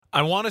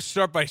I want to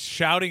start by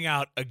shouting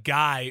out a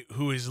guy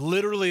who is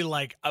literally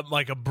like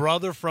a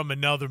brother from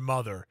another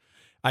mother.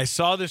 I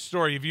saw this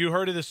story. Have you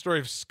heard of the story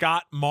of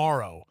Scott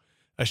Morrow,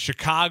 a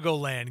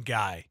Chicagoland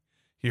guy?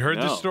 You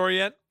heard this story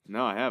yet?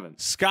 No, I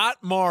haven't. Scott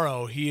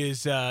Morrow,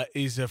 he's a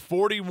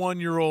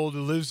 41-year-old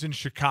who lives in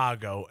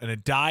Chicago and a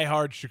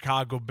diehard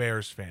Chicago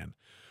Bears fan.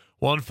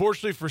 Well,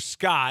 unfortunately for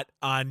Scott,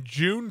 on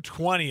June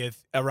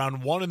 20th,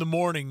 around 1 in the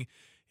morning,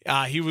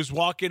 he was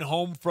walking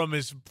home from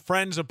his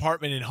friend's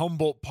apartment in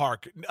Humboldt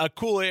Park, a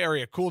cool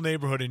area, cool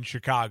neighborhood in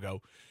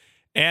Chicago.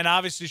 And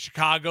obviously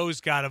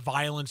Chicago's got a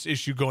violence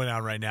issue going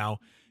on right now.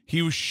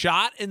 He was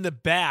shot in the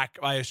back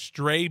by a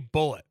stray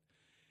bullet.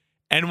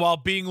 And while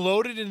being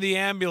loaded in the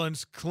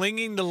ambulance,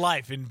 clinging to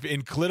life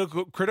in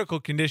critical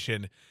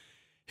condition,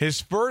 his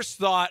first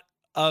thought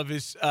of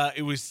his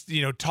it was,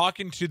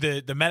 talking to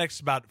the medics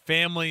about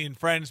family and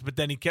friends, but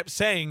then he kept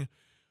saying,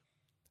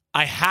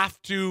 I have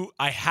to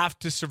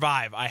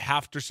survive. I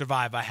have to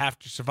survive. I have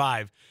to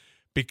survive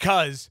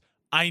because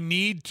I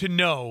need to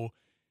know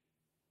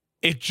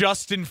if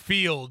Justin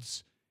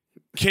Fields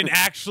can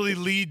actually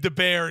lead the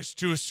Bears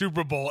to a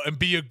Super Bowl and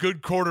be a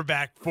good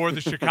quarterback for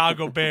the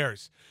Chicago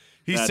Bears.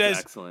 That's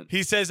excellent.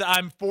 He says,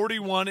 I'm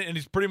 41 and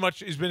he's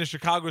been in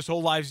Chicago his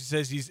whole life. He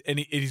says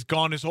he's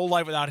gone his whole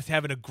life without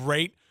having a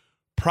great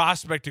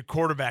prospect at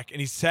quarterback. And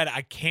he said,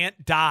 I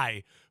can't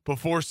die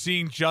before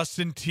seeing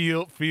Justin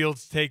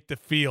Fields take the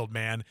field,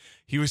 man.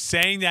 He was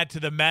saying that to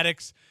the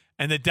medics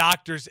and the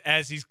doctors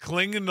as he's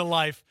clinging to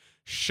life,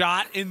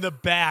 shot in the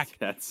back,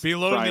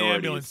 below the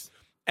ambulance.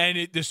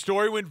 And the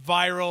story went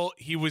viral.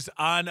 He was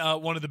on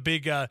one of the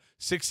big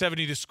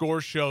 670 to Score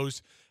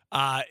shows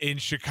in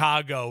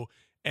Chicago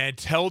and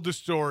told the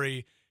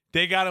story.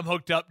 They got him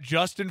hooked up.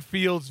 Justin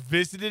Fields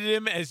visited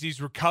him as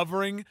he's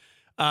recovering,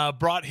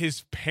 brought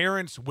his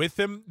parents with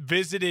him,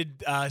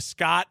 visited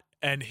Scott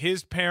and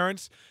his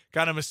parents,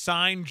 got him a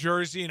signed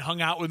jersey and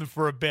hung out with him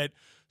for a bit.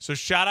 So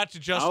shout out to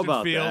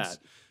Justin Fields.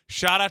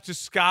 Shout out to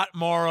Scott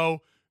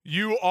Morrow.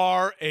 You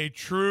are a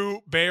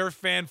true Bear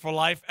fan for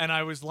life. And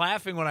I was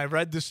laughing when I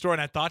read this story,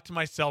 and I thought to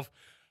myself,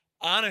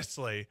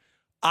 honestly,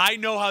 I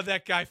know how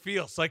that guy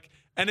feels.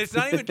 And it's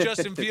not even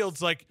Justin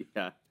Fields.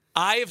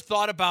 I have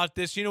thought about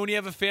this. When you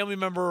have a family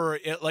member,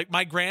 like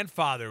my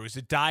grandfather was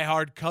a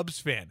diehard Cubs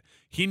fan.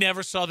 He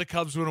never saw the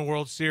Cubs win a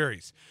World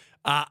Series.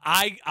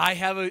 I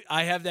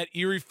have that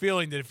eerie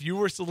feeling that if you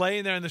were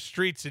laying there in the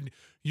streets and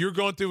you're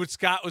going through what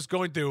Scott was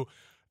going through,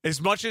 as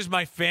much as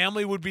my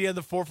family would be at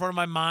the forefront of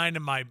my mind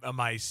and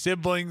my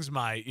siblings,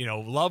 my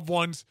loved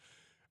ones,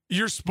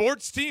 your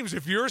sports teams,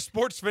 if you're a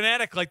sports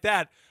fanatic like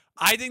that,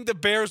 I think the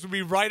Bears would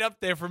be right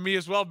up there for me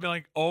as well. Be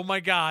like, oh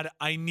my God,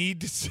 I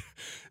need to.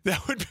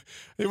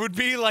 It would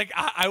be like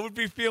I would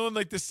be feeling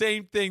like the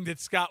same thing that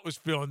Scott was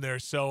feeling there.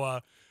 So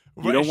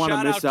you don't want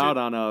to miss out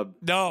on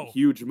a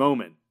huge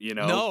moment.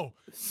 No,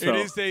 so.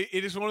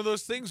 It is one of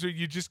those things where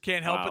you just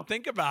can't help but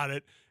think about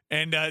it.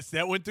 And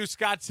that went through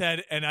Scott's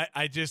head, and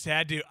I just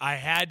had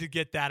to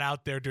get that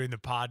out there during the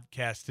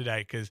podcast today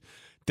because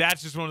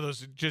that's just one of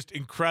those just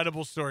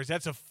incredible stories.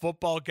 That's a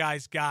football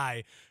guy's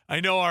guy. I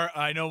know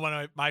one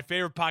of my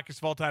favorite podcasts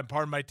of all time,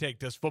 Pardon My Take,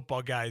 does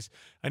football guys.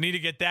 I need to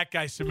get that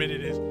guy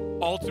submitted as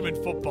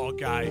ultimate football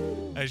guy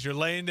as you're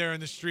laying there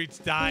in the streets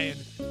dying.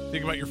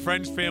 Think about your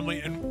friends,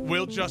 family, and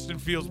will Justin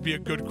Fields be a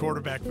good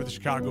quarterback for the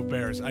Chicago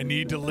Bears? I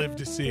need to live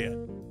to see it.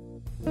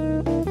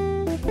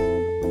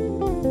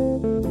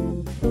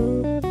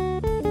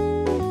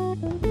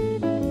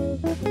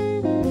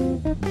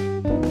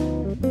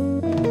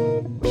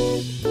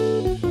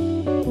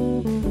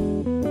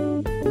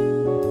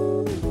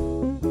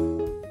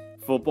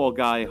 Football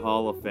Guy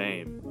Hall of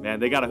Fame. Man,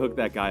 they got to hook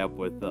that guy up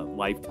with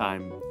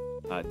lifetime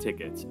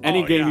tickets.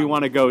 Any game you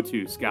want to go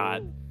to,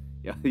 Scott,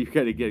 you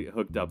got to get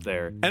hooked up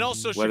there. And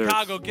also,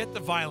 Chicago, get the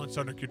violence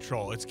under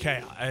control. It's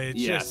chaos.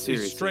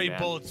 It's straight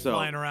bullets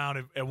flying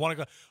around at 1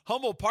 o'clock.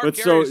 Humboldt Park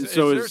areas,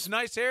 there's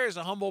nice areas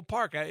of Humboldt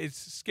Park. It's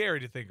scary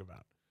to think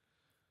about.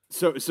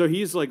 So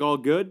he's like all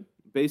good,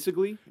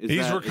 basically?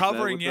 He's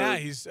recovering,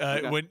 He's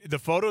when the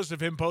photos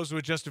of him posed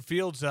with Justin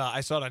Fields, I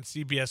saw it on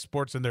CBS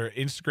Sports on their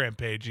Instagram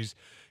page. He's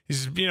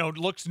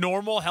looks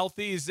normal,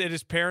 healthy. He's at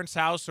his parents'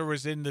 house or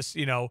was in this,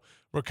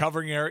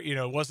 recovering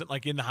area. Wasn't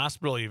like in the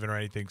hospital even or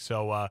anything.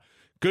 So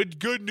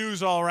good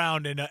news all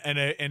around and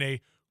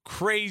a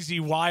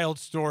crazy, wild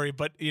story,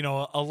 but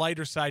a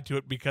lighter side to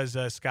it because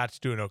Scott's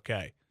doing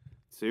okay.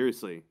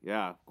 Seriously,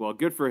 yeah. Well,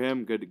 good for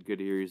him. Good to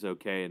hear he's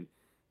okay, and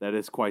that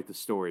is quite the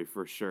story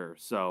for sure.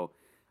 So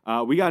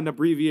we got an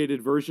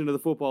abbreviated version of the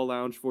Football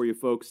Lounge for you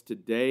folks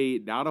today.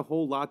 Not a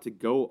whole lot to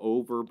go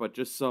over, but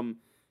just some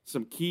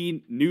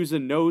key news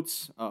and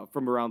notes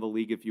from around the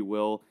league, if you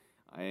will,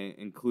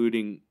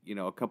 including,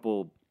 a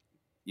couple,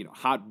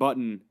 hot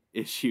button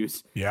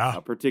issues,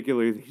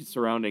 particularly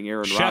surrounding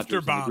Aaron Rodgers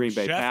and the Green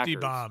Bay Packers.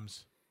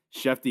 Bombs.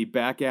 Shefty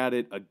back at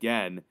it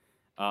again.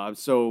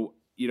 So,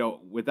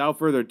 without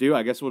further ado,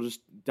 I guess we'll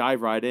just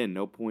dive right in.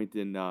 No point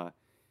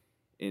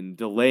in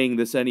delaying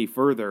this any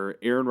further.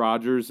 Aaron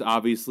Rodgers,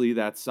 obviously,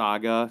 that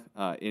saga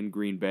in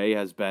Green Bay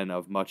has been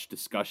of much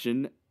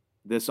discussion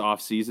this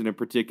offseason in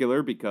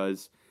particular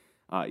because,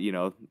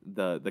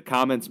 the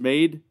comments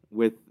made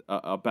with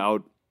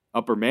about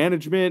upper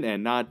management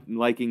and not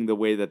liking the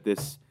way that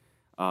this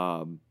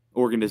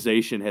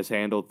organization has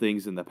handled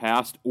things in the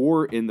past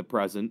or in the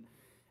present.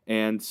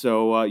 And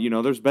so,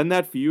 there's been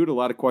that feud, a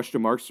lot of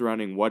question marks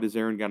surrounding what is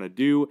Aaron going to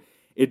do.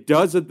 It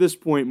does at this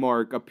point,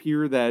 Mark,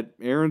 appear that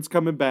Aaron's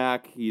coming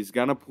back. He's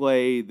going to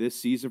play this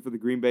season for the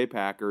Green Bay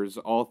Packers.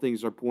 All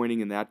things are pointing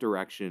in that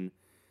direction.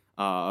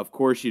 Of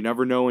course, you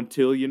never know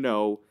until you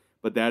know,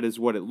 but that is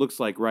what it looks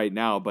like right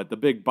now. But the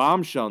big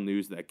bombshell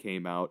news that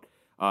came out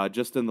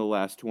just in the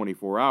last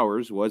 24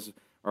 hours was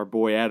our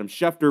boy Adam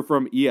Schefter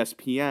from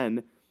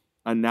ESPN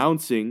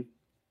announcing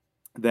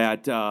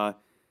that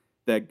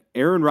that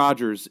Aaron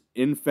Rodgers,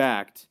 in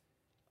fact,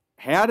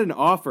 had an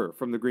offer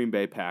from the Green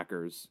Bay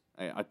Packers,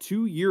 a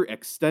 2-year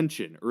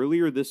extension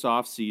earlier this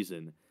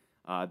offseason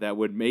that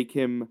would make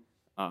him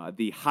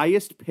the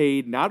highest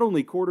paid, not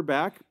only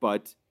quarterback,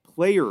 but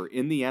player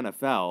in the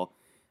NFL.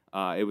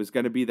 It was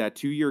going to be that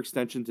 2-year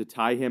extension to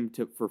tie him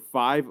for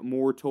 5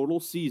 more total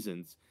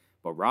seasons.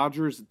 But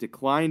Rodgers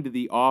declined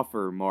the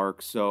offer,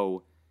 Mark.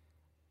 So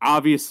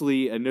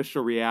obviously,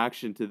 initial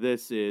reaction to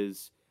this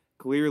is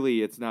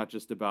clearly it's not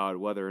just about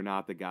whether or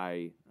not the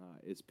guy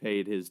is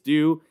paid his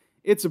due.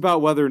 It's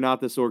about whether or not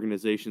this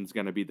organization is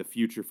going to be the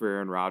future for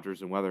Aaron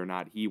Rodgers and whether or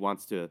not he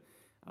wants to,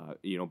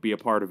 be a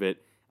part of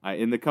it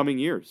in the coming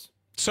years.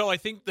 So I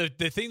think the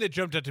thing that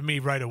jumped out to me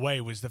right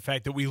away was the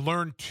fact that we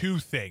learned 2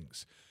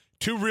 things,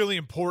 2 really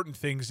important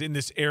things in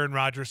this Aaron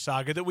Rodgers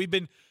saga that we've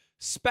been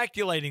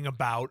speculating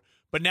about,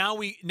 but now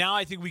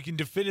I think we can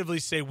definitively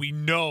say we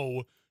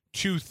know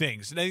 2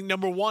 things. And I think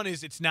number 1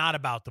 is it's not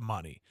about the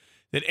money.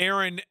 That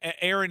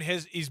Aaron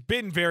he's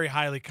been very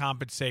highly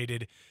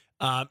compensated.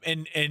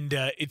 And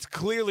it's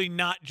clearly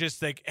not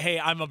just like, hey,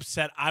 I'm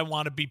upset, I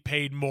want to be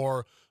paid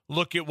more.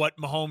 Look at what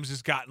Mahomes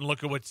has gotten.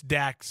 Look at what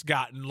Dak's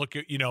gotten. Look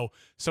at,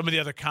 some of the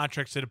other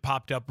contracts that have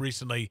popped up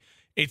recently.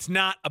 It's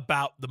not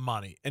about the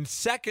money. And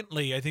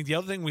secondly, I think the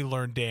other thing we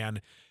learned,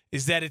 Dan,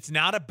 is that it's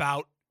not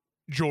about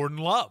Jordan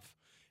Love.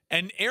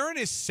 And Aaron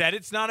has said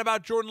it's not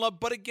about Jordan Love,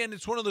 but again,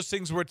 it's one of those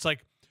things where it's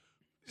like,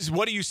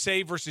 what do you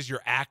say versus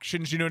your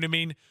actions? You know what I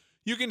mean?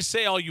 You can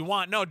say all you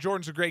want. No,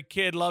 Jordan's a great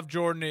kid. Love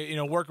Jordan.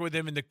 Working with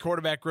him in the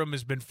quarterback room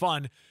has been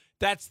fun.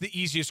 That's the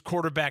easiest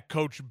quarterback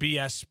coach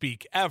BS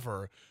speak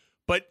ever.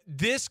 But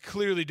this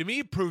clearly, to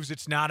me, proves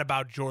it's not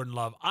about Jordan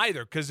Love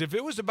either. Because if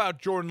it was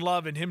about Jordan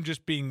Love and him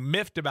just being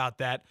miffed about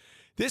that,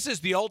 this is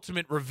the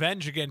ultimate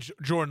revenge against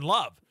Jordan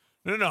Love.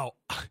 No.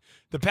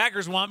 The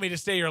Packers want me to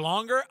stay here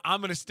longer.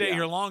 I'm going to stay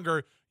here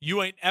longer.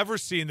 You ain't ever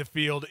seen the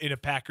field in a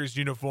Packers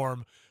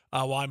uniform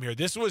while I'm here.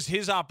 This was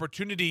his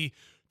opportunity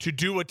to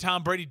do what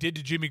Tom Brady did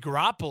to Jimmy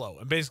Garoppolo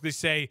and basically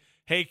say,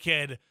 hey,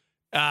 kid,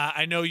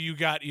 I know you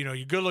got, you're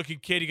a good-looking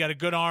kid. You got a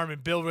good arm,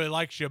 and Bill really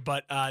likes you,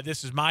 but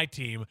this is my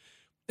team.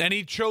 And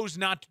he chose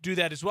not to do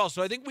that as well.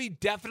 So I think we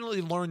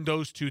definitely learned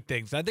those 2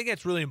 things. And I think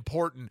that's really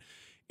important.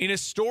 In a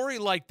story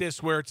like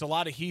this where it's a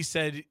lot of he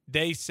said,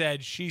 they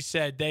said, she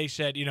said, they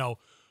said,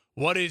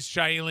 what is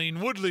Shailene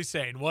Woodley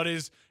saying? What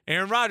is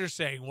Aaron Rodgers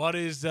saying? What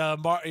is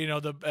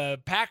the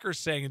Packers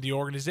saying in the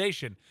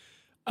organization?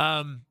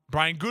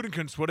 Brian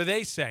Gutekunst, what are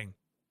they saying?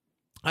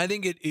 I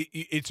think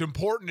it's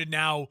important to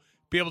now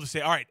be able to say,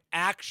 all right,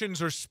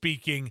 actions are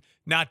speaking,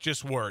 not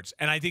just words.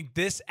 And I think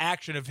this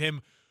action of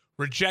him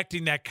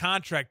rejecting that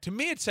contract, to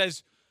me, it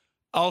says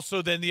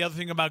also then the other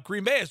thing about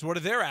Green Bay is what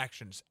are their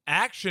actions?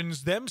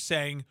 Actions, them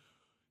saying,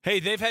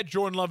 hey, they've had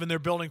Jordan Love in their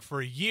building for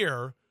a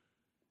year,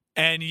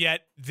 and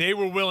yet they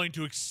were willing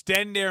to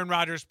extend Aaron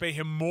Rodgers, pay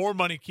him more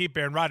money, keep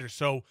Aaron Rodgers.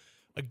 So,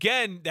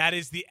 again, that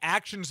is the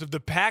actions of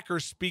the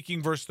Packers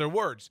speaking versus their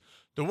words.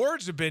 The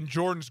words have been,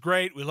 Jordan's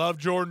great. We love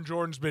Jordan.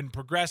 Jordan's been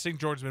progressing.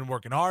 Jordan's been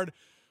working hard.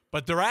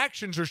 But their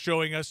actions are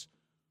showing us,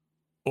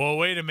 well,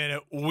 wait a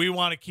minute. We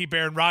want to keep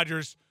Aaron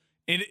Rodgers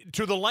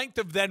to the length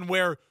of then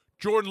where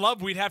Jordan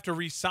Love, we'd have to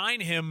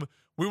re-sign him.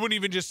 We wouldn't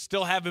even just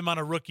still have him on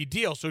a rookie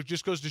deal. So it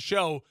just goes to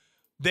show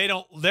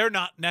they're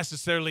not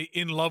necessarily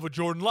in love with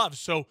Jordan Love.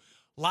 So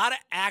a lot of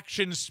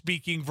action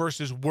speaking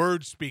versus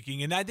word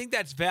speaking. And I think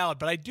that's valid.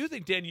 But I do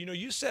think, Dan,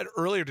 you said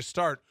earlier to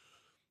start,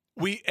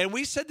 we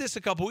said this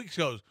a couple weeks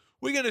ago,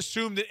 we're going to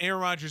assume that Aaron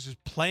Rodgers is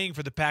playing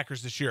for the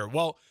Packers this year.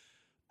 Well,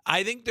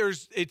 I think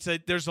there's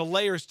a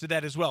layers to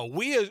that as well.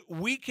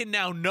 We can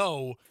now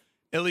know,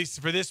 at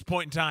least for this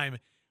point in time,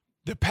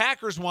 the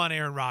Packers want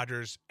Aaron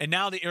Rodgers, and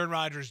now the Aaron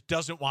Rodgers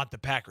doesn't want the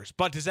Packers.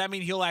 But does that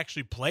mean he'll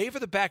actually play for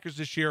the Packers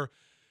this year?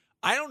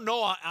 I don't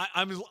know.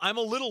 I'm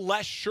a little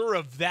less sure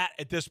of that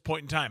at this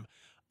point in time.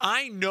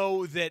 I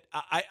know that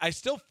I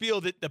still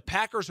feel that the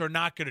Packers are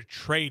not going to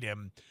trade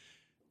him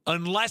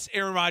unless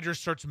Aaron Rodgers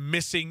starts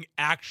missing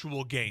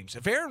actual games.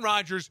 If Aaron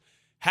Rodgers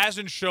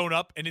hasn't shown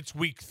up and it's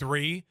week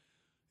 3,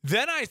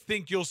 then I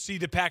think you'll see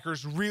the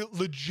Packers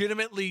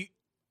legitimately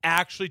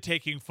actually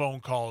taking phone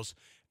calls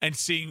and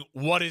seeing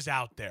what is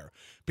out there.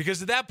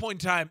 Because at that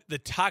point in time, the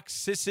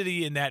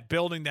toxicity in that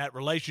building, that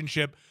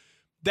relationship,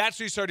 that's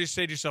when you start to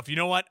say to yourself, you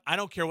know what? I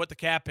don't care what the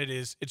cap hit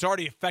is. It's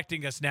already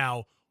affecting us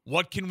now.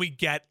 What can we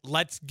get?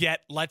 Let's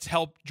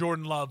help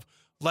Jordan Love.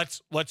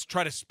 Let's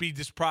try to speed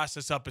this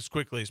process up as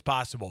quickly as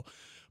possible.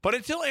 But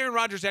until Aaron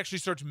Rodgers actually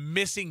starts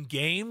missing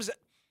games,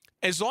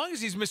 as long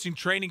as he's missing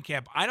training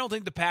camp, I don't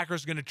think the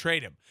Packers are going to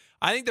trade him.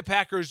 I think the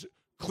Packers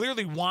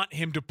clearly want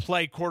him to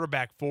play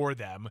quarterback for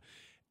them,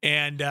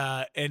 and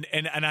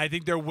I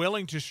think they're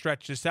willing to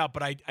stretch this out.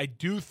 But I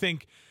do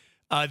think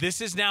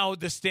this is now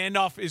the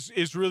standoff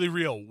is really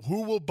real.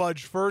 Who will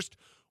budge first?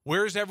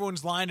 Where's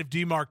everyone's line of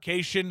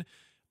demarcation?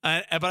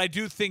 But I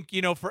do think,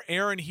 for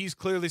Aaron, he's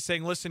clearly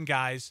saying, listen,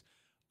 guys,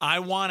 I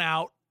want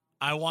out.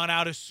 I want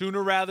out as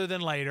sooner rather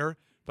than later.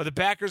 But the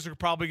Packers are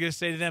probably going to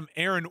say to them,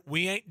 Aaron,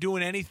 we ain't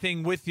doing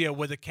anything with you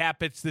where the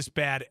cap hits this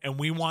bad, and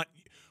we want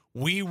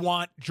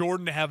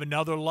Jordan to have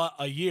another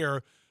a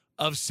year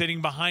of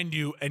sitting behind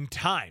you and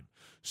time.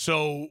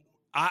 So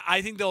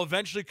I think they'll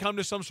eventually come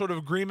to some sort of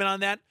agreement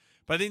on that.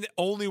 But I think the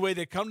only way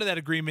they come to that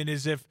agreement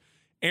is if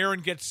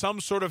Aaron gets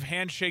some sort of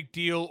handshake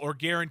deal or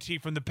guarantee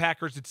from the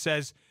Packers that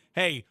says,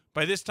 hey,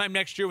 by this time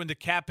next year when the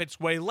cap hits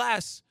way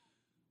less,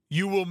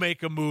 you will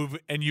make a move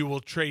and you will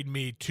trade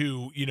me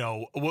to,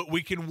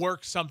 we can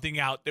work something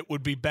out that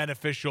would be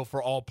beneficial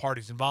for all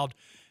parties involved.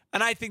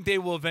 And I think they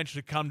will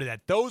eventually come to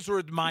that. Those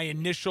were my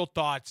initial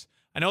thoughts.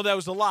 I know that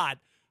was a lot,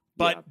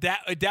 but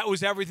that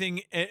was everything.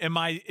 Am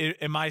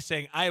I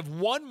saying? I have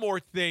one more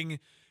thing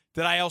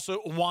that I also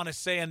want to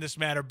say on this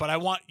matter, but I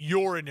want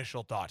your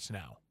initial thoughts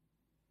now.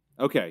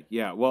 Okay,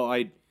 yeah. Well,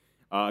 I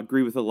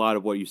agree with a lot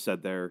of what you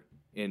said there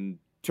in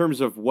terms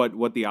of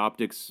what the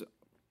optics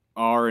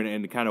are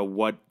and kind of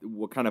what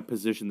kind of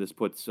position this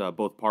puts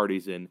both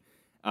parties in.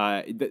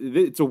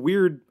 It's a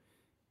weird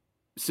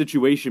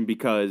situation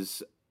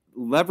because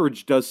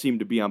leverage does seem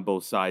to be on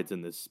both sides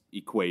in this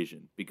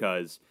equation,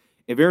 because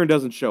if Aaron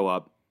doesn't show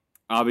up,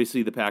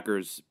 obviously the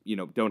Packers,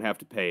 don't have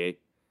to pay,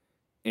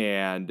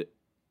 and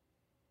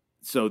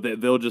so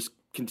they'll just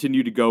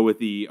continue to go with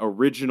the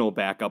original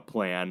backup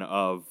plan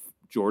of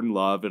Jordan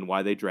Love and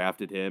why they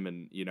drafted him,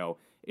 and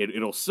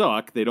it'll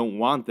suck. They don't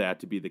want that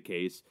to be the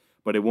case,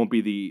 but it won't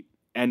be the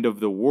end of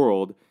the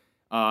world.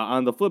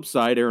 On the flip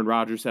side, Aaron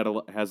Rodgers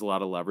has a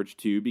lot of leverage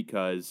too,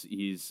 because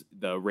he's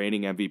the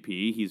reigning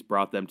MVP. He's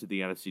brought them to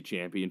the NFC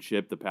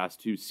Championship the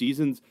past 2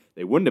 seasons.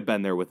 They wouldn't have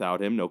been there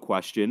without him, no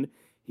question.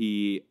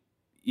 He,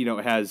 he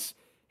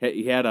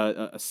had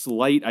a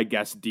slight, I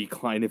guess,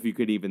 decline, if you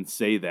could even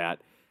say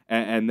that,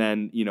 and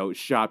then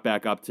shot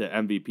back up to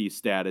MVP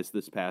status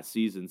this past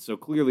season. So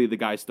clearly, the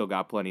guy's still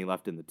got plenty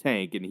left in the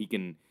tank, and he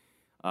can,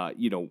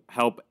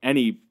 help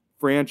any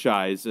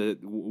franchise,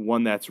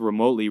 one that's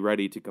remotely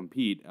ready to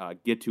compete,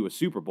 get to a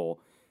Super Bowl.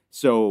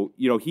 So,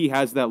 he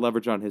has that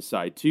leverage on his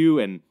side too.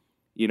 And,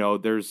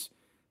 there's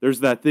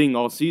that thing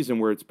all season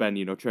where it's been,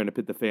 trying to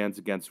pit the fans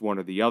against one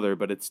or the other,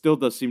 but it still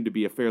does seem to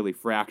be a fairly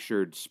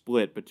fractured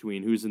split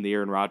between who's in the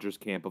Aaron Rodgers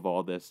camp of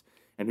all this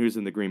and who's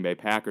in the Green Bay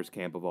Packers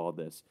camp of all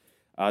this.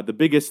 The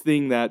biggest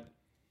thing that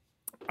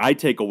I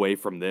take away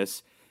from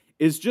this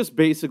is just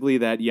basically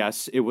that,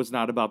 yes, it was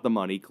not about the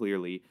money,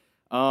 clearly.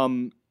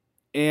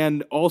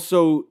 And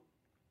also,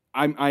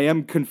 I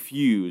am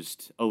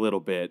confused a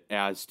little bit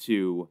as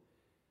to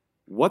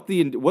what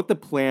the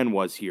plan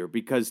was here,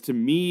 because to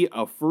me,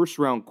 a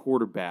first-round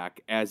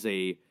quarterback as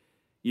a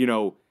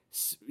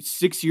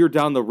 6-year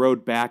down the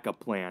road backup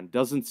plan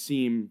doesn't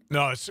seem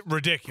it's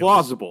ridiculous,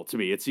 plausible to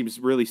me. It seems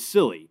really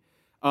silly,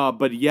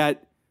 but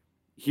yet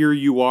here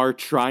you are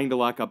trying to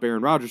lock up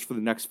Aaron Rodgers for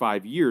the next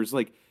 5 years.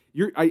 Like,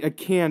 I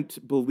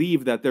can't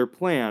believe that their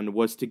plan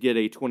was to get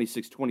a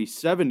 26,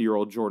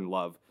 27-year-old Jordan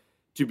Love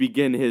to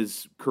begin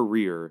his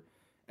career.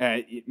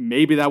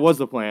 Maybe that was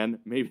the plan.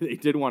 Maybe they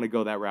did want to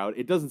go that route.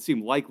 It doesn't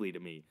seem likely to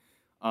me.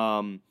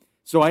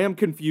 So I am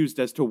confused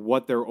as to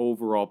what their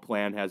overall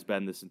plan has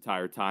been this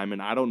entire time,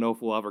 and I don't know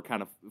if we'll ever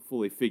kind of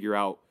fully figure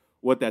out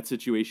what that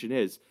situation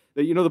is.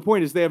 The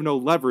point is they have no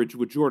leverage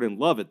with Jordan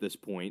Love at this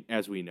point,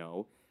 as we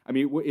know. I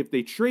mean, if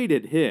they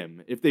traded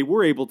him, if they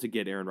were able to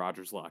get Aaron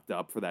Rodgers locked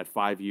up for that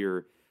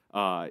 5-year,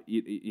 a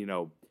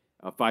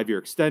 5-year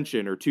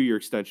extension or 2-year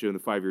extension in the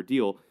 5-year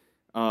deal,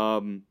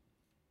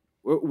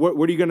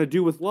 what are you going to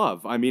do with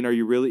Love? I mean,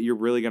 you're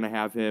really going to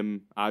have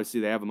him? Obviously,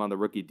 they have him on the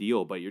rookie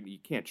deal, but you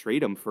can't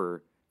trade him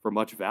for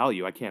much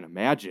value. I can't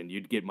imagine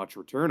you'd get much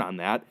return on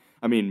that.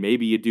 I mean,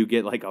 maybe you do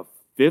get like a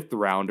 5th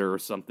rounder or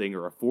something,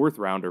 or a 4th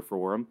rounder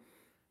for him.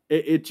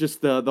 It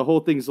just the whole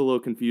thing's a little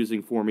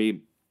confusing for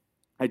me.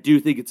 I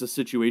do think it's a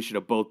situation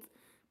of both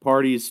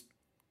parties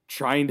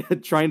trying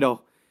to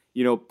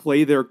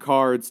play their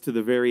cards to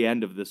the very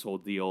end of this whole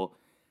deal.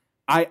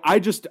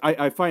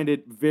 I find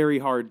it very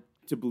hard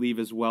to believe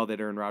as well that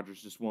Aaron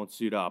Rodgers just won't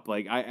suit up.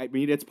 Like, I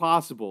mean, it's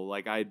possible.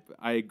 Like, I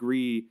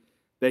agree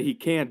that he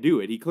can't do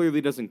it. He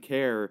clearly doesn't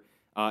care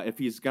if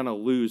he's going to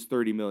lose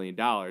 $30 million.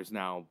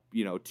 Now,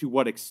 to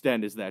what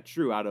extent is that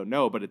true? I don't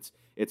know, but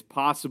it's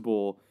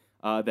possible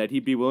that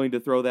he'd be willing to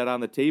throw that on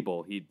the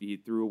table.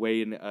 He threw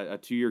away a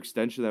 2-year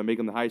extension that would make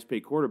him the highest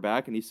paid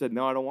quarterback, and he said,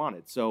 no, I don't want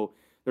it. So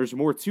there's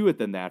more to it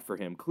than that for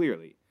him,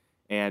 clearly.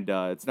 And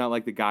it's not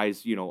like the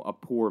guy's, a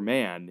poor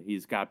man.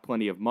 He's got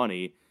plenty of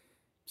money.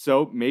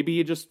 So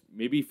maybe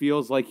he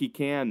feels like he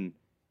can,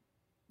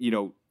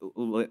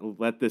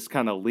 let this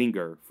kind of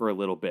linger for a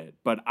little bit.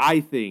 But I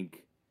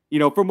think,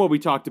 from what we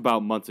talked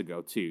about months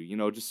ago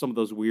too, just some of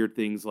those weird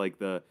things like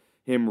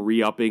him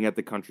re-upping at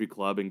the country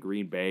club in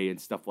Green Bay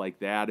and stuff like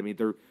that. I mean,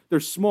 they're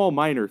small,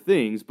 minor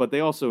things, but they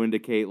also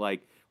indicate,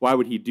 like, why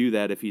would he do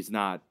that if he's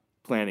not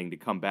planning to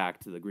come back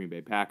to the Green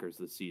Bay Packers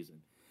this season?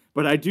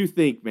 But I do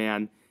think,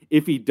 man,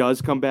 if he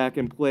does come back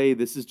and play,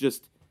 this is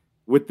just,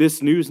 with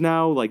this news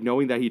now, like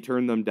knowing that he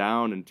turned them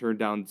down and turned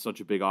down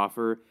such a big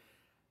offer,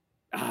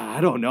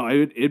 I don't know.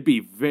 It'd be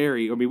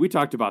we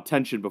talked about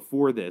tension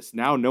before this.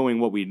 Now knowing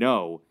what we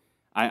know,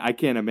 I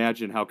can't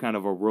imagine how kind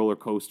of a roller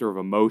coaster of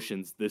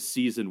emotions this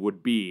season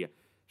would be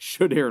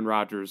should Aaron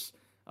Rodgers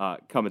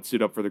come and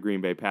suit up for the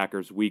Green Bay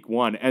Packers week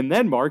 1. And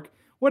then, Mark,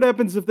 what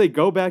happens if they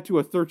go back to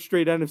a third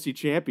straight NFC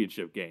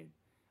championship game?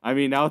 I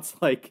mean, now it's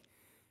like,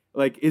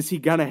 is he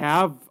going to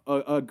have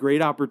a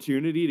great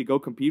opportunity to go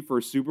compete for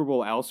a Super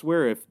Bowl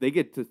elsewhere? If they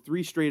get to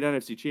 3 straight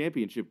NFC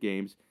championship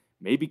games,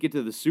 maybe get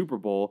to the Super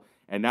Bowl,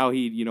 and now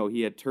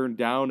he had turned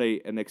down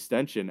an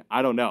extension.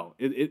 I don't know.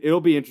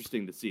 It'll be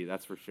interesting to see,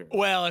 that's for sure.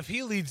 Well, if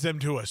he leads them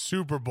to a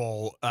Super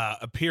Bowl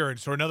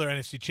appearance or another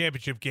NFC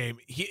championship game,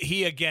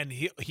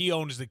 he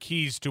owns the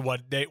keys to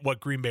what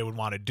Green Bay would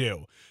want to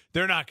do.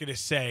 They're not going to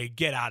say,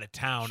 get out of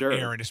town, sure,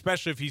 Aaron,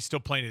 especially if he's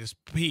still playing at his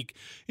peak.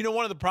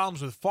 One of the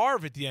problems with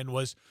Favre at the end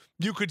was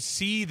you could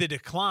see the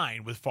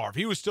decline with Favre.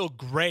 He was still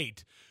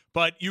great,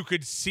 but you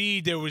could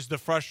see there was the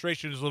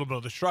frustration, there's a little bit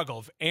of the struggle.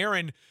 If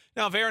Aaron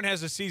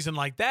has a season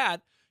like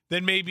that,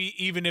 then maybe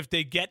even if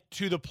they get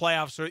to the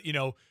playoffs, or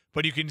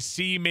but you can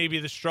see maybe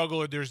the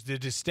struggle or there's the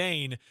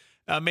disdain,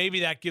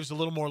 maybe that gives a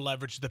little more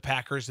leverage to the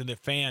Packers and the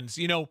fans.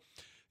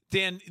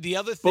 Dan, the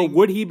other thing. But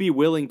would he be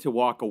willing to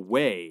walk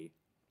away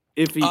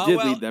if he did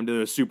lead them to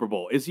the Super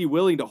Bowl? Is he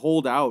willing to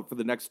hold out for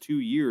the next 2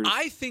 years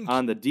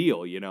on the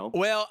deal,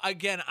 Well,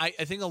 again, I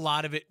think a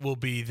lot of it will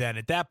be then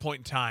at that point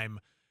in time,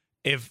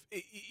 if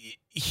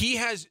he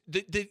has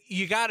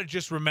you got to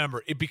just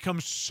remember, it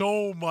becomes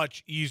so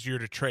much easier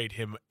to trade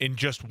him in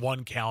just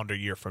one calendar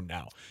year from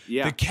now.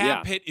 Yeah, the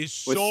cap hit is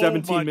so much.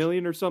 17 much,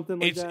 million or something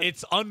like that.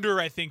 It's under,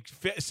 I think,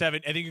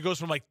 7. I think it goes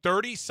from like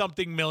 30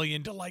 something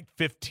million to like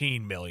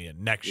 15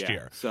 million next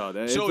year. So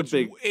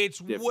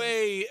it's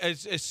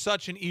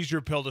such an easier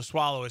pill to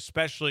swallow,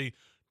 especially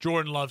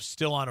Jordan Love's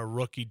still on a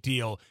rookie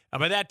deal, and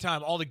by that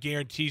time, all the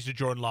guarantees to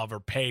Jordan Love are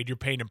paid. You're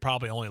paying him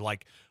probably only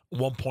like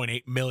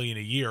 $1.8 million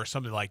a year or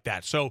something like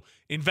that. So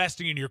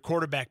investing in your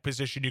quarterback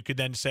position, you could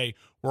then say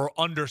we're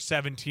under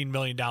 $17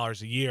 million a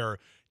year.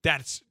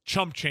 That's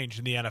chump change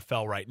in the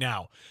NFL right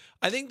now.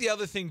 I think the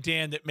other thing,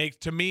 Dan, that makes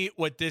to me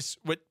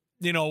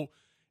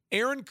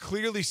Aaron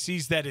clearly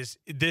sees that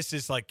this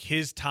is like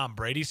his Tom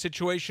Brady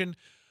situation.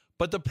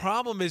 But the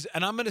problem is,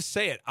 and I'm going to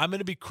say it, I'm going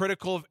to be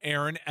critical of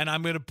Aaron, and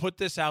I'm going to put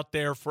this out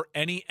there for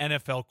any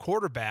NFL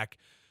quarterback.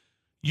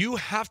 You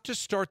have to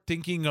start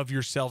thinking of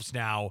yourselves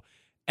now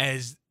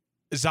as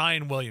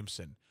Zion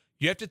Williamson.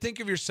 You have to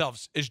think of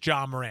yourselves as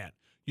John Morant.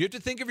 You have to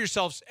think of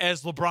yourselves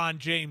as LeBron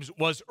James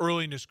was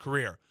early in his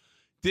career.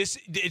 It's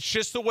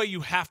just the way you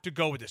have to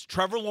go with this.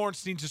 Trevor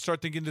Lawrence needs to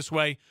start thinking this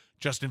way.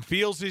 Justin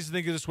Fields needs to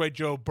think of this way.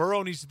 Joe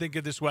Burrow needs to think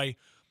of this way.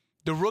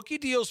 The rookie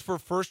deals for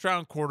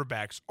first-round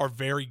quarterbacks are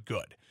very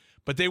good,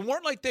 but they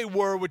weren't like they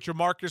were with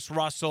Jamarcus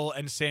Russell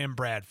and Sam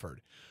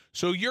Bradford.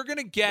 So you're going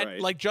to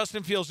get, like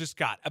Justin Fields just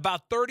got,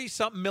 about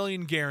 30-something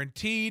million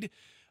guaranteed.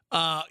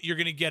 You're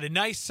going to get a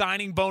nice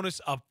signing bonus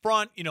up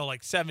front,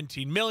 like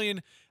 $17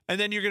 million, and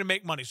then you're going to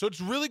make money. So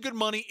it's really good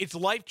money. It's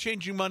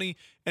life-changing money,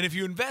 and if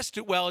you invest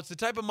it well, it's the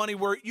type of money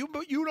where you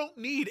don't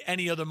need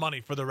any other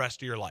money for the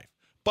rest of your life.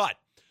 But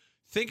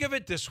think of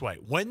it this way.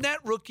 When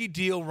that rookie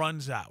deal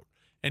runs out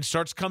and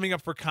starts coming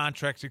up for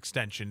contract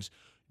extensions,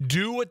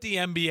 do what the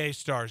NBA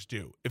stars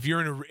do. If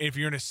you're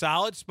in a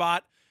solid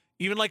spot,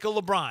 even like a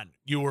LeBron,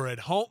 you were at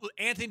home.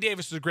 Anthony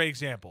Davis is a great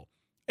example.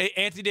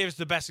 Anthony Davis is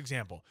the best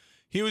example.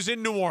 He was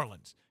in New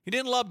Orleans. He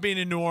didn't love being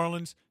in New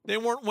Orleans. They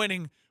weren't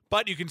winning,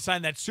 but you can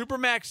sign that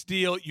Supermax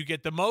deal. You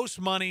get the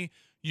most money.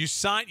 You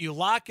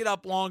lock it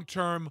up long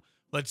term.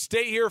 Let's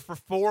stay here for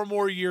 4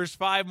 more years,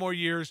 5 more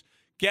years.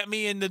 Get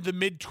me into the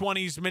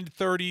mid-20s,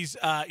 mid-30s,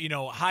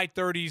 high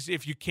 30s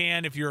if you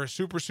can, if you're a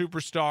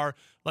superstar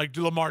like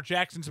Lamar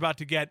Jackson's about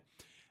to get.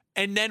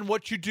 And then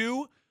what you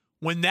do,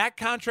 when that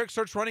contract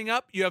starts running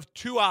up, you have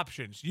 2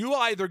 options. You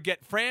either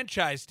get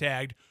franchise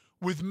tagged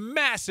with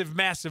massive,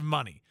 massive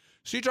money.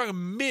 So you're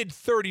talking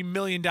mid-$30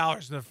 million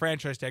in the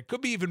franchise tag.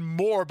 Could be even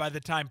more by the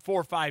time 4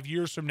 or 5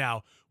 years from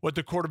now what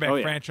the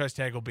quarterback franchise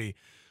tag will be.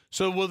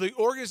 So will the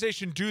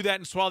organization do that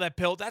and swallow that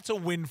pill? That's a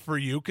win for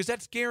you because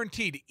that's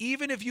guaranteed.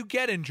 Even if you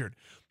get injured,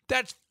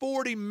 that's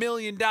 $40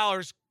 million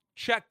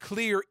check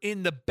clear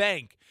in the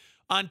bank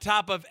on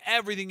top of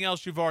everything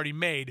else you've already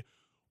made.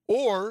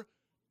 Or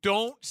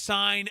don't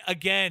sign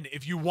again.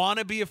 If you want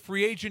to be a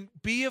free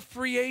agent, be a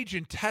free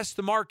agent. Test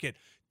the market.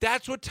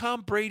 That's what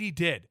Tom Brady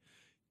did.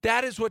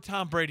 That is what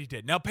Tom Brady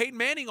did. Now, Peyton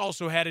Manning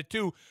also had it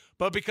too,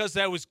 but because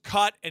that was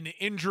cut and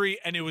injury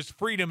and it was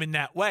freedom in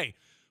that way.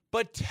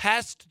 But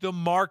test the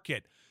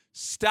market.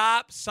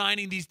 Stop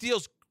signing these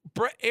deals.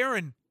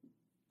 Aaron,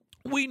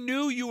 we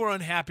knew you were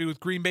unhappy with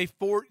Green Bay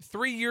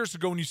 3 years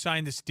ago when you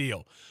signed this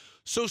deal.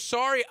 So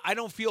sorry, I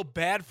don't feel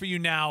bad for you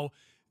now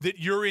that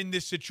you're in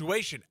this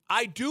situation.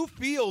 I do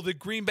feel that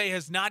Green Bay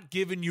has not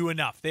given you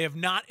enough. They have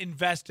not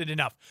invested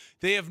enough.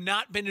 They have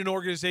not been an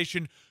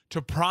organization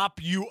to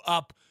prop you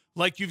up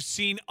like you've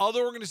seen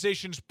other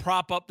organizations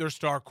prop up their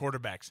star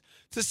quarterbacks.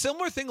 It's a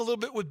similar thing a little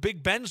bit with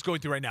Big Ben's going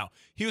through right now.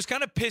 He was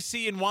kind of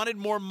pissy and wanted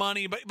more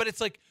money, but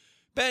it's like,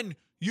 Ben,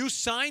 you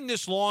signed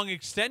this long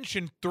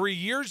extension 3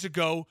 years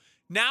ago.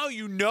 Now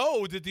you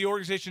know that the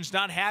organization's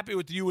not happy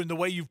with you and the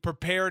way you've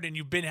prepared and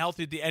you've been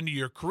healthy at the end of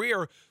your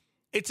career.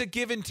 It's a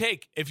give and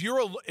take. If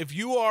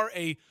you are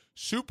a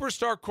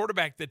superstar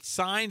quarterback that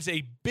signs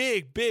a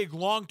big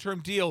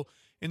long-term deal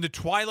in the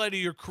twilight of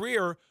your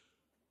career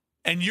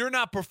and you're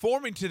not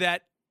performing to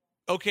that,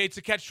 okay, it's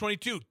a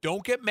catch-22.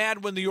 Don't get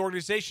mad when the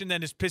organization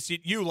then is pissy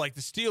at you like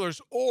the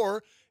Steelers,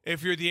 or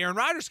if you're the Aaron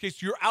Rodgers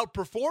case, you're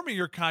outperforming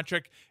your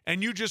contract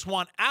and you just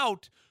want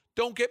out.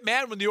 Don't get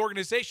mad when the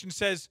organization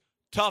says,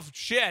 tough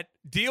shit,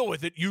 deal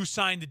with it. You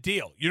signed the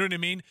deal. You know what I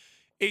mean?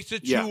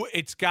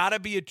 It's got to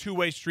be a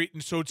two-way street,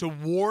 and so it's a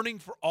warning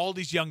for all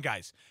these young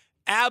guys.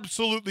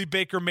 Absolutely,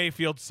 Baker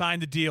Mayfield, sign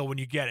the deal when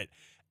you get it.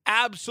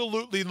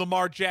 Absolutely,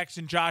 Lamar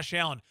Jackson, Josh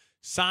Allen,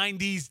 sign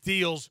these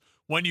deals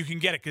when you can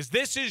get it, because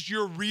this is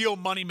your real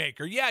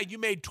moneymaker. Yeah, you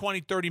made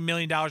 $20, $30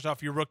 million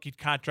off your rookie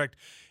contract,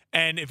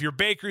 and if you're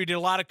Baker, you did a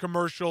lot of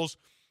commercials.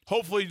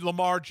 Hopefully,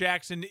 Lamar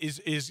Jackson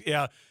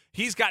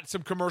he's got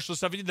some commercial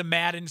stuff. He did the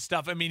Madden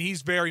stuff. I mean,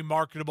 he's very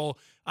marketable.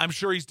 I'm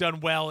sure he's done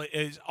well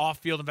as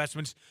off-field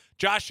investments.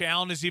 Josh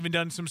Allen has even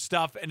done some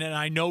stuff, and then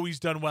I know he's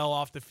done well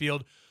off the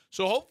field.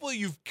 So hopefully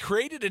you've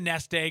created a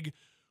nest egg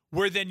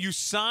where then you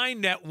sign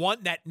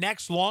that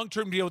next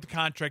long-term deal with the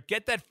contract,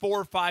 get that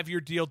 4 or 5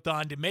 year deal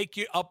done to make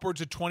you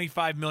upwards of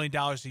 $25 million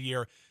a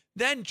year.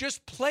 Then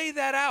just play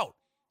that out.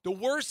 The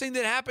worst thing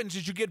that happens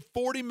is you get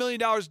 $40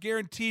 million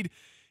guaranteed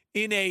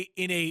in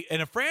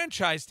a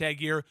franchise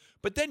tag year,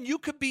 but then you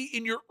could be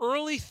in your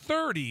early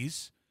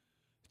 30s,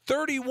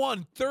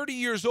 31, 30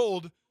 years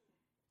old,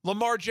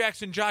 Lamar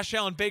Jackson, Josh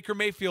Allen, Baker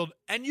Mayfield,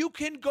 and you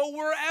can go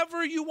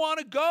wherever you want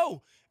to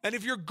go. And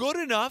if you're good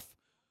enough,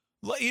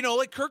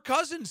 like Kirk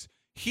Cousins,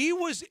 he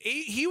was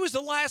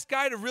the last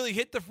guy to really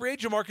hit the free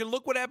agent market, and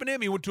look what happened to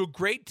him. He went to a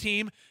great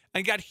team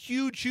and got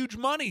huge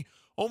money,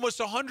 almost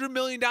 $100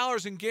 million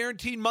in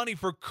guaranteed money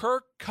for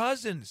Kirk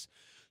Cousins.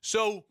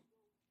 So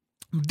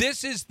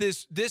this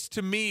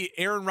to me,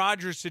 Aaron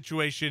Rodgers'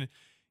 situation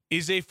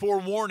is a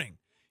forewarning.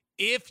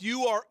 If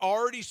you are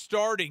already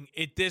starting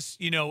at this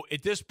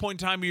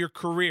point in time of your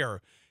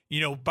career,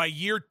 by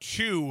year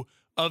 2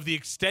 of the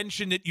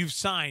extension that you've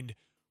signed,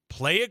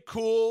 play it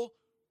cool,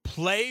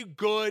 play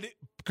good,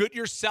 put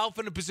yourself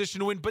in a position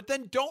to win, but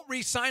then don't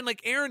re-sign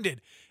like Aaron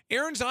did.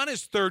 Aaron's on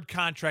his 3rd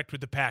contract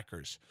with the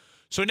Packers.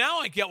 So now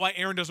I get why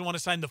Aaron doesn't want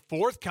to sign the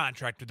 4th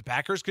contract with the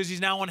Packers, because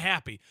he's now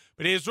unhappy.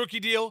 But his rookie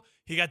deal,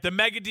 he got the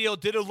mega deal,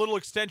 did a little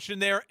extension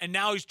there, and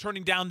now he's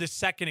turning down the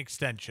 2nd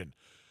extension.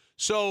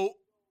 So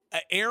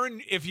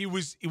Aaron,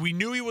 we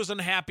knew he was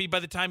unhappy by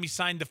the time he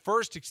signed the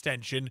 1st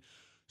extension.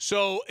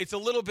 So it's a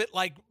little bit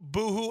like,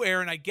 boo-hoo,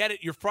 Aaron, I get it,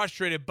 you're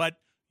frustrated, but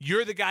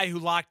you're the guy who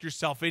locked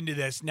yourself into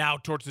this now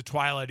towards the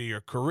twilight of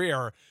your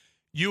career.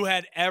 You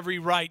had every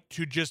right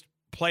to just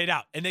play it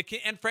out. And they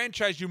can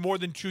franchise you more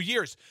than 2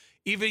 years.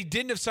 If he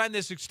didn't have signed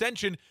this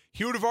extension,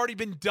 he would have already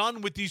been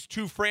done with these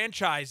 2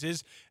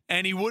 franchises,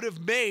 and he would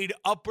have made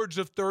upwards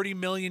of $30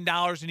 million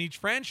in each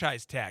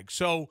franchise tag.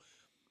 So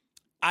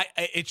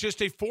it's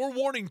just a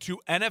forewarning to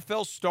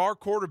NFL star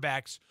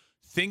quarterbacks.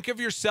 Think of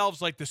yourselves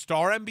like the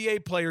star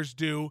NBA players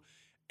do,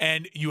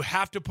 and you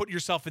have to put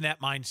yourself in that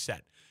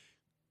mindset.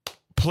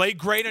 Play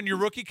great on your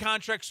rookie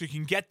contract so you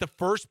can get the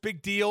first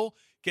big deal,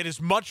 get as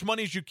much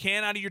money as you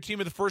can out of your team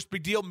with the first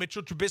big deal.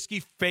 Mitchell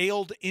Trubisky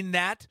failed in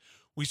that.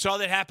 We saw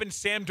that happen.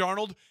 Sam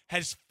Darnold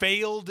has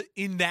failed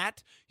in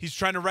that. He's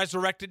trying to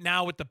resurrect it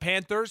now with the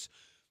Panthers.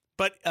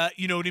 But,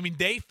 you know what I mean?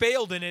 They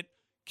failed in it.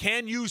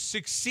 Can you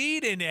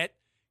succeed in it,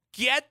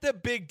 get the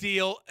big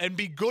deal, and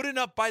be good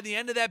enough by the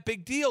end of that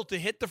big deal to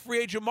hit the free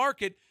agent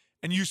market?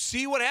 And you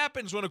see what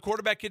happens when a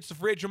quarterback hits the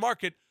free agent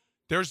market.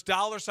 There's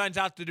dollar signs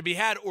out there to be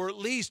had, or at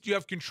least you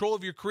have control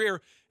of your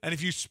career. And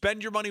if you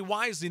spend your money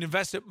wisely and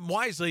invest it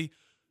wisely,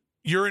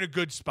 you're in a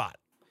good spot.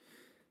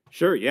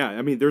 Sure, yeah.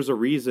 I mean, there's a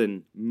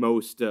reason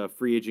most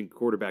free agent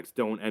quarterbacks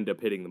don't end up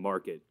hitting the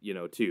market,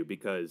 too,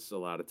 because a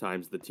lot of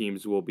times the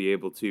teams will be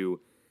able to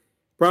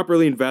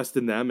properly invest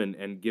in them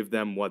and give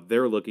them what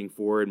they're looking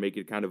for and make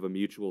it kind of a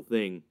mutual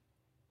thing.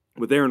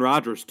 With Aaron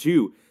Rodgers,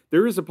 too,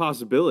 there is a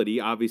possibility.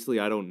 Obviously,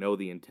 I don't know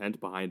the intent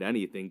behind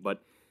anything,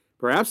 but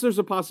perhaps there's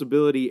a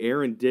possibility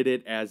Aaron did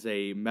it as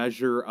a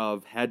measure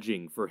of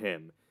hedging for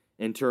him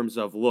in terms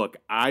of, look,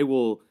 I'm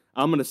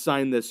going to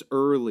sign this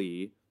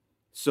early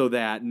so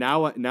that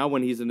now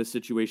when he's in a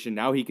situation,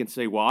 now he can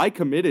say, well, I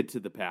committed to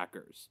the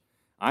Packers.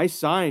 I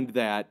signed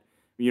that,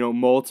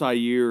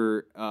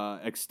 multi-year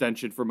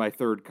extension for my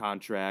 3rd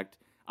contract.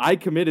 I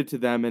committed to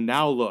them, and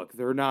now look,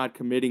 they're not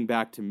committing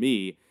back to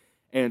me.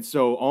 And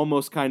so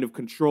almost kind of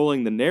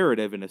controlling the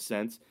narrative in a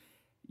sense.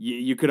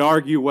 You could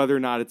argue whether or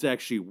not it's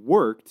actually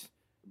worked,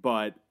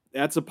 but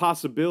that's a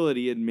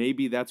possibility, and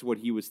maybe that's what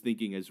he was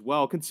thinking as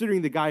well,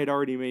 considering the guy had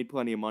already made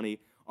plenty of money,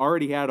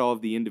 already had all of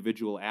the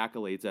individual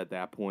accolades at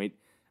that point.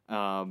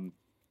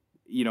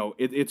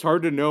 It's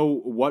hard to know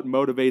what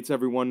motivates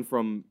everyone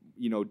from,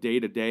 day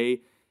to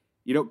day.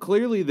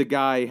 Clearly the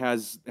guy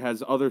has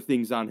other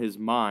things on his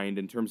mind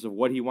in terms of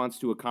what he wants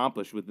to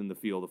accomplish within the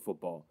field of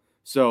football.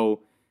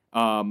 So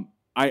I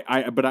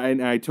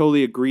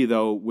totally agree,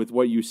 though, with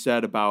what you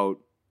said about,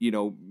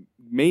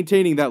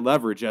 maintaining that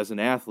leverage as an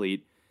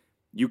athlete.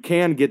 You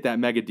can get that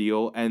mega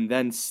deal and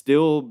then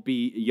still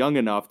be young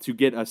enough to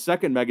get a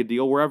second mega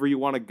deal wherever you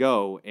want to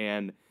go.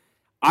 And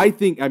I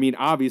think,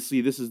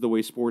 obviously this is the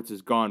way sports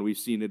has gone. We've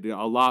seen it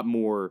a lot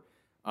more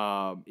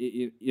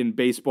in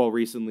baseball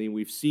recently.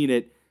 We've seen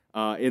it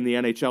in the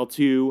NHL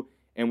too.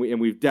 And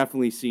we've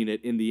definitely seen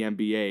it in the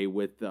NBA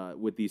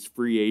with these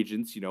free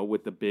agents,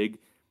 with the big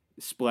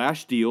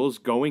splash deals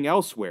going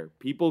elsewhere.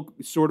 People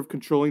sort of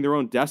controlling their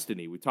own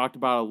destiny. We talked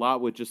about a lot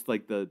with just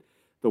like the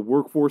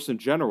workforce in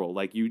general.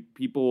 Like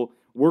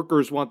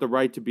workers want the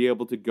right to be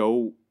able to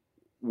go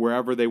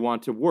wherever they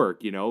want to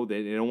work. They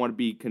don't want to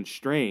be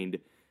constrained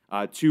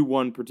to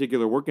one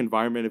particular work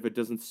environment if it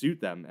doesn't suit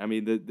them.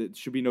 That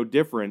should be no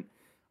different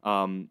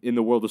in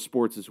the world of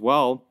sports as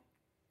well.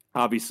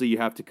 Obviously, you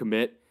have to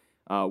commit.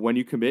 When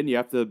you commit, you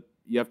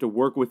have to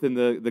work within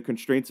the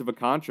constraints of a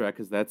contract,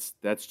 because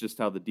that's just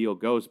how the deal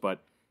goes.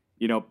 But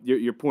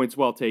your point's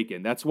well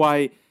taken. That's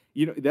why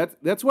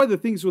that's why the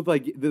things with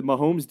like the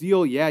Mahomes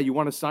deal, you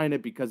want to sign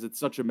it because it's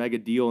such a mega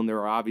deal and there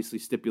are obviously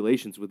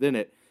stipulations within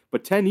it.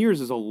 But 10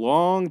 years is a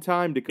long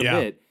time to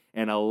commit,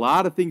 and a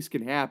lot of things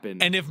can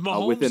happen. And if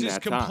Mahomes is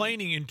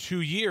complaining time. in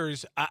 2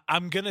 years,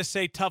 I'm gonna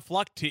say tough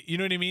luck to you.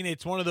 Know what I mean?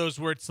 It's one of those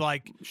where it's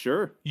like,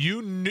 sure,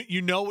 you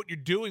know what you're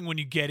doing when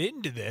you get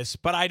into this.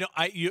 But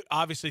you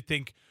obviously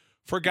think,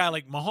 for a guy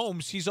like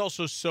Mahomes, he's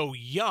also so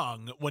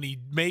young. When he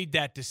made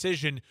that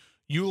decision,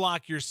 you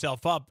lock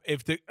yourself up.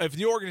 If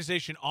the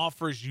organization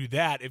offers you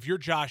that, if you're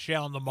Josh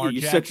Allen, Lamar you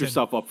Jackson, set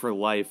yourself up for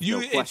life.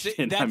 No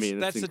question.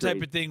 That's the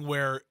type of thing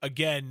where,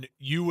 again,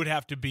 you would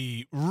have to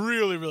be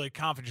really, really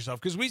confident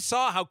yourself, because we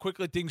saw how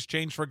quickly things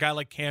changed for a guy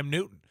like Cam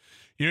Newton.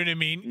 You know what I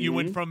mean? You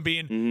went from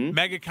being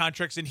mega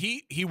contracts, and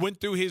he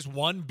went through his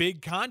one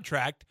big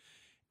contract,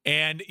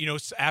 and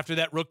after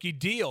that rookie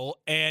deal,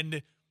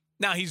 and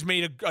now he's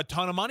made a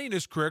ton of money in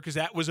his career because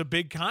that was a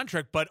big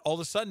contract, but all of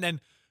a sudden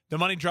then the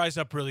money dries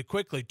up really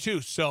quickly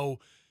too. So,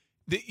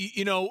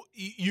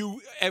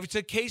 it's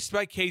a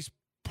case-by-case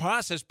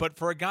process, but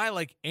for a guy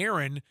like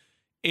Aaron,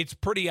 it's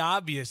pretty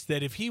obvious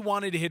that if he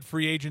wanted to hit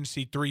free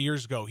agency 3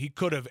 years ago, he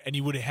could have, and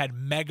he would have had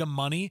mega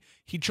money.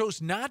 He chose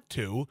not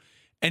to,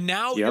 and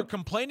now you're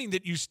complaining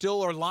that you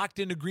still are locked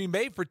into Green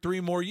Bay for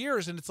 3 more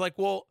years, and it's like,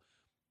 well,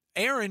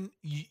 Aaron,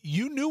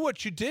 you knew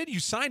what you did.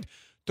 You signed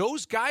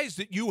those guys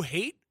that you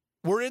hate.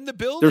 We're in the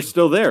building. They're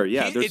still there.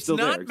 Yeah, they're still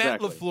there. It's not Matt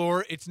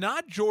LaFleur. It's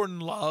not Jordan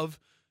Love.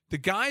 The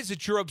guys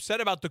that you're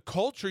upset about, the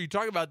culture you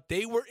talk about,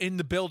 they were in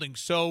the building.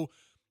 So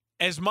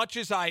as much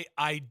as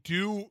I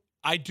do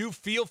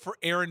feel for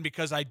Aaron,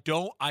 because I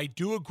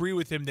do agree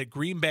with him that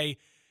Green Bay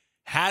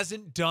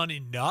hasn't done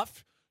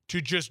enough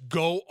to just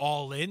go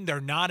all in.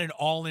 They're not an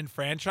all-in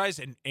franchise,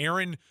 and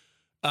Aaron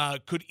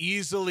could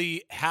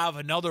easily have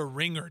another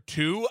ring or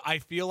two. I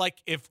feel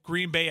like if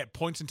Green Bay at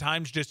points in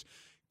times just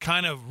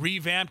kind of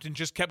revamped and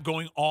just kept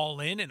going all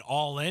in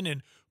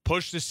and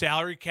push the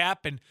salary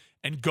cap and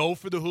go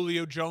for the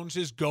Julio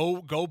Joneses,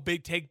 go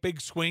big, take big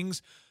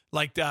swings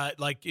like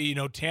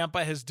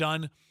Tampa has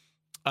done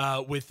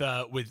with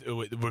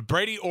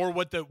Brady, or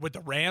what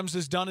the Rams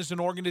has done as an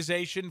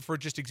organization, for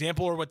just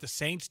example, or what the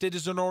Saints did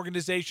as an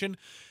organization.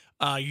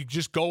 You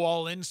just go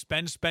all in,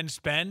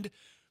 spend.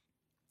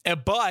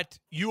 But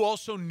you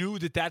also knew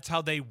that that's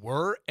how they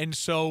were, and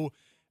so.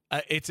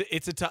 It's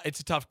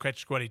a tough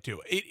catch-22.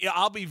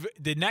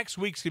 The next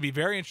week's gonna be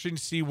very interesting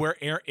to see where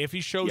Aaron, if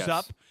he shows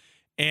up,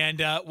 and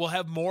we'll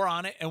have more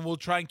on it, and we'll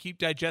try and keep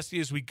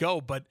digesting as we go.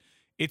 But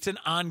it's an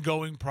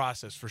ongoing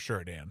process for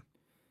sure, Dan.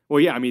 Well,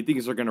 yeah,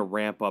 things are going to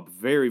ramp up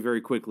very,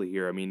 very quickly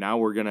here. Now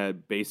we're going to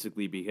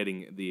basically be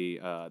hitting the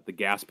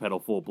gas pedal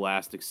full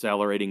blast,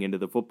 accelerating into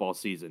the football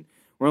season.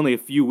 We're only a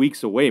few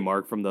weeks away,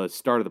 Mark, from the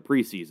start of the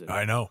preseason.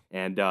 I know.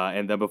 And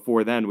then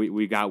before then,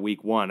 we got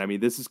week 1.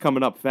 This is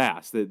coming up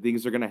fast.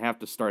 Things are going to have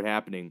to start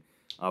happening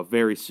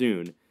very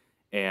soon.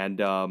 And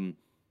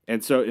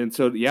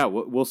so yeah,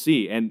 we'll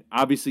see. And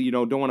obviously,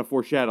 don't want to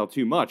foreshadow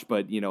too much,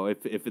 but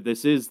if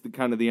this is the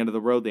end of the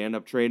road, they end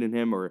up trading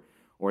him,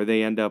 or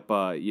they end up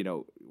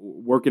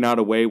working out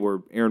a way where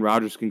Aaron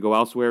Rodgers can go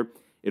elsewhere.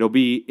 It'll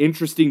be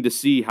interesting to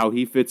see how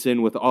he fits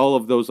in with all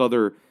of those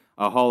other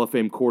Hall of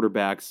Fame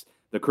quarterbacks,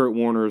 the Kurt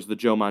Warners, the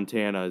Joe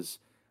Montanas,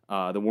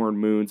 the Warren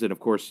Moons, and of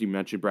course you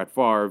mentioned Brett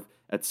Favre,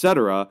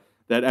 etc.,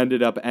 that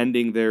ended up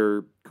ending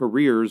their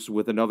careers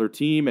with another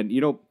team and,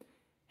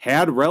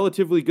 had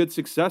relatively good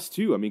success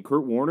too.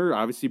 Kurt Warner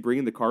obviously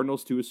bringing the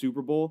Cardinals to a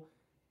Super Bowl.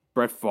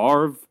 Brett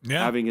Favre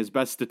having his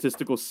best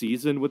statistical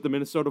season with the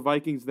Minnesota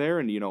Vikings there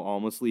and,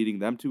 almost leading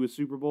them to a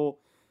Super Bowl.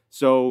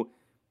 So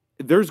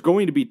there's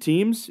going to be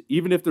teams,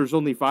 even if there's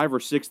only 5 or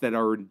 6 that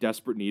are in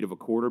desperate need of a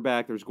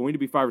quarterback, there's going to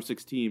be 5 or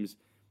 6 teams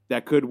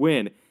that could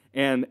win.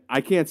 And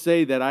I can't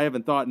say that I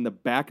haven't thought in the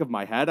back of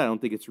my head, I don't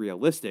think it's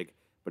realistic.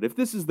 But if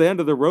this is the end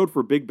of the road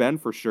for Big Ben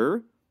for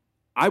sure,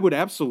 I would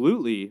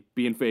absolutely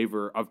be in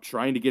favor of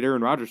trying to get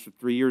Aaron Rodgers for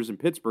 3 years in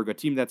Pittsburgh, a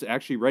team that's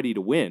actually ready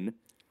to win.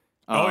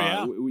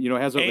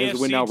 Has a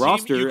win now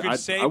roster.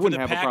 I wouldn't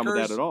have a problem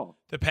with that at all.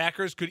 The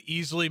Packers could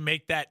easily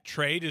make that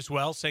trade as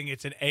well, saying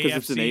it's an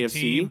AFC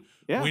team.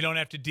 Yeah. We don't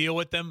have to deal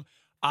with them.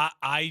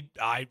 I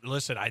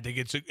listen. I think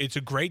it's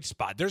a great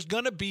spot. There's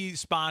going to be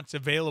spots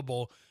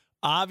available.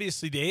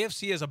 Obviously, the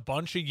AFC has a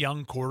bunch of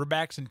young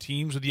quarterbacks and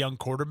teams with young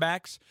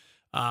quarterbacks.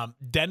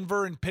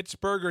 Denver and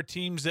Pittsburgh are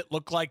teams that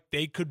look like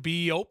they could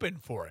be open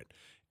for it.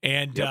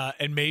 And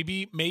and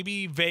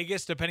maybe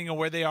Vegas, depending on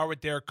where they are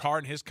with Derek Carr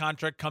and his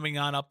contract coming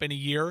on up in a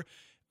year.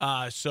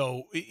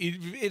 So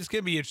it's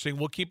going to be interesting.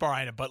 We'll keep our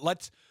eye on it. But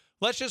let's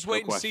just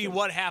wait and see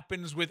what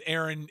happens with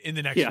Aaron in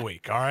the next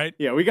week. All right?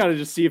 Yeah, we got to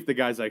just see if the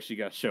guys actually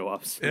got to show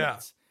up. So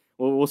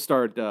we'll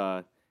start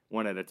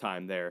one at a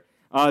time there.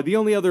 The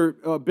only other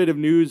bit of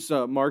news,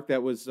 Mark,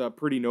 that was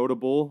pretty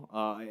notable,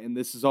 and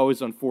this is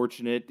always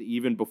unfortunate,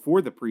 even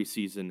before the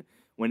preseason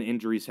when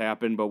injuries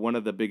happen, but one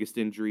of the biggest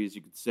injuries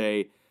you could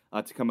say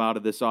to come out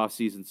of this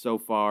offseason so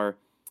far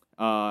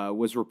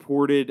was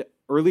reported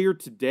earlier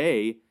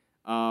today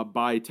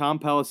by Tom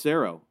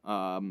Pelissero,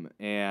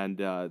 and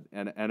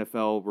an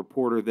NFL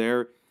reporter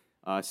there,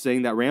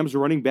 saying that Rams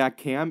running back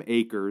Cam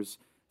Akers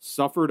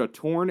suffered a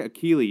torn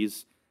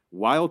Achilles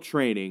while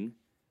training.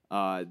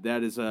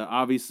 That is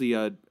obviously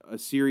a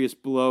serious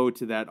blow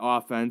to that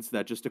offense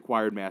that just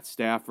acquired Matt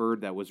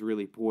Stafford, that was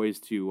really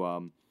poised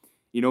to,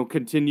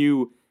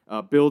 continue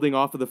building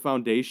off of the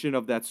foundation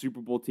of that Super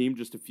Bowl team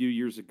just a few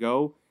years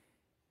ago.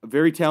 A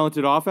very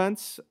talented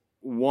offense,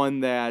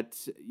 one that,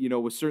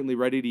 was certainly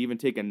ready to even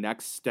take a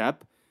next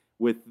step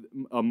with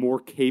a more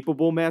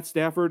capable Matt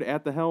Stafford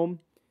at the helm.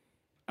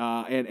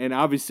 And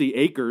obviously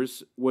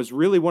Akers was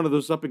really one of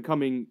those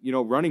up-and-coming,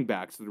 running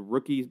backs. The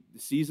rookie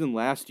season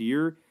last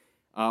year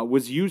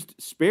was used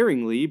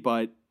sparingly,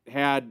 but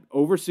had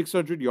over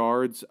 600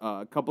 yards,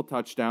 a couple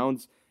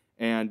touchdowns,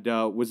 and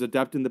was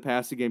adept in the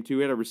passing game too.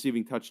 He had a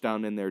receiving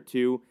touchdown in there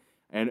too,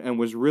 and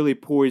was really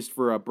poised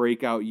for a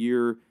breakout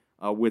year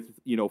with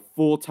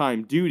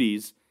full-time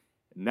duties.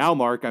 Now,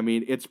 Mark,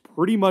 it's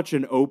pretty much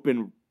an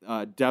open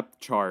depth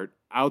chart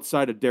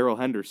outside of Darrell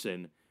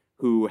Henderson,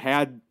 who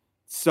had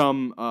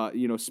some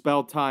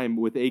spell time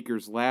with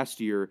Akers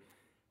last year.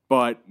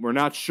 But we're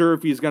not sure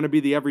if he's going to be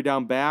the every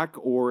down back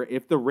or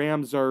if the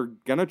Rams are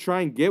going to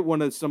try and get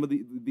one of some of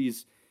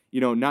these,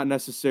 not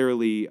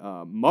necessarily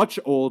much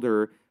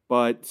older,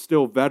 but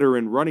still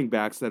veteran running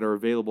backs that are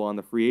available on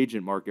the free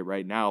agent market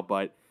right now.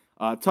 But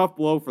tough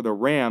blow for the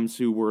Rams,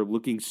 who were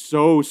looking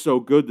so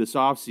good this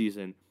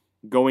offseason,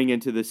 going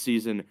into this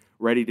season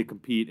ready to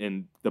compete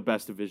in the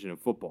best division of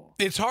football.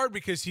 It's hard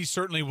because he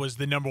certainly was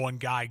the number one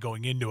guy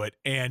going into it.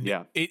 And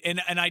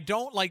and I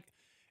don't like –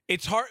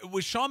 it's hard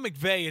with Sean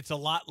McVay. It's a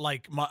lot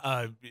like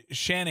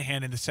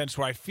Shanahan in the sense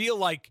where I feel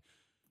like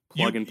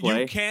you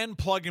can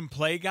plug and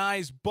play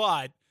guys,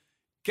 but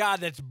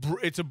God,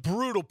 it's a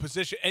brutal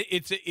position.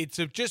 It's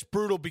just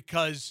brutal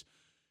because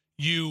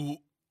you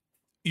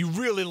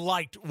really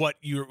liked what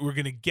you were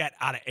going to get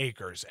out of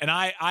Akers, and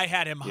I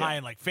had him high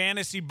in like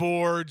fantasy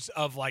boards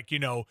of like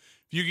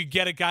if you could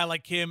get a guy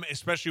like him,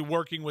 especially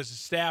working with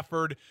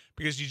Stafford,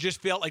 because you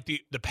just felt like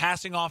the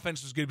passing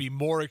offense was going to be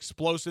more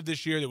explosive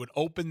this year. That would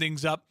open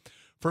things up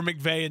for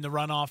McVay in the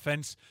run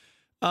offense.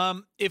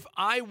 If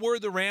I were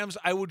the Rams,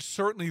 I would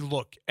certainly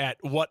look at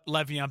what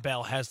Le'Veon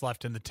Bell has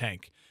left in the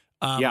tank.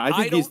 I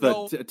think he's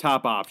the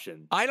top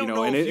option. I don't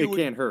know, and if it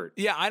can't hurt.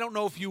 Yeah, I don't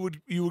know if you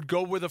would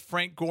go with a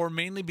Frank Gore,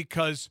 mainly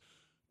because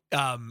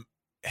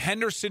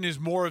Henderson is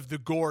more of the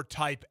Gore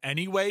type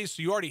anyway,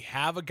 so you already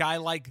have a guy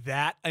like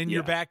that in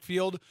your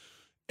backfield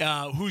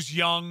who's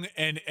young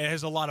and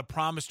has a lot of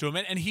promise to him.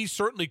 And he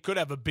certainly could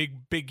have a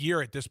big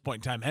year at this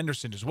point in time,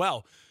 Henderson as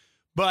well.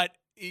 But,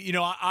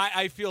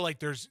 I feel like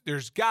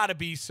there's got to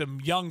be some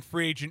young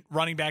free agent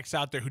running backs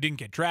out there who didn't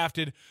get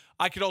drafted.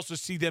 I could also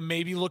see them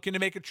maybe looking to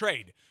make a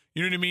trade.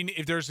 You know what I mean?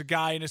 If there's a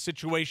guy in a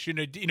situation,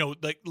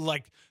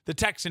 like the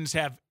Texans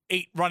have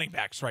 8 running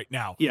backs right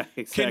now. Yeah,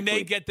 exactly. Can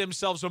they get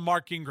themselves a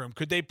Mark Ingram?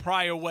 Could they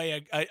pry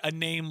away a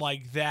name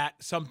like that,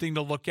 something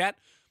to look at?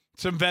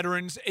 Some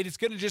veterans. It's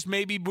going to just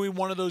maybe be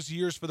one of those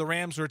years for the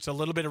Rams where it's a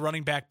little bit of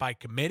running back by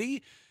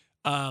committee.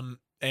 And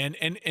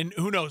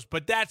who knows?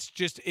 But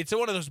it's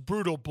one of those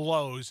brutal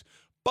blows.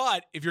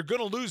 But if you're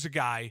going to lose a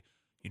guy,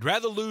 you'd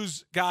rather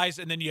lose guys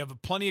and then you have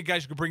plenty of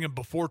guys you can bring in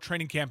before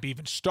training camp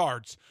even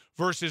starts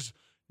versus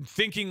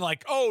thinking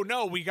like, oh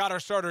no, we got our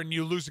starter, and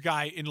you lose a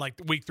guy in like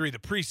week 3 of the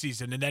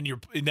preseason, and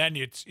then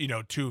it's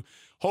to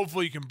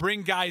hopefully you can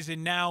bring guys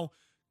in now.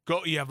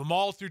 You have them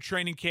all through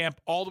training camp,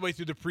 all the way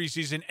through the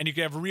preseason, and you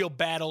can have real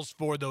battles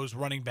for those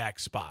running back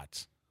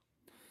spots.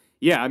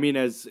 Yeah, I mean,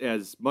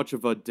 as much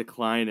of a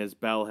decline as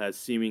Bell has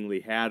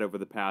seemingly had over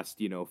the past,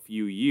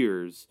 few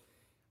years,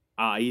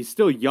 he's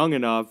still young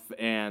enough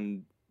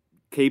and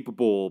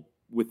capable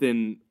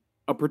within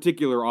a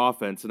particular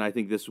offense, and I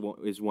think this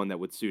one is one that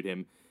would suit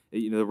him.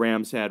 The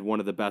Rams had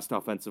one of the best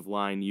offensive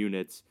line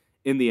units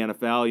in the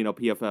NFL.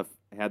 PFF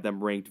had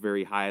them ranked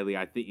very highly.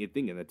 I think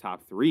in the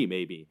top 3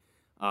 maybe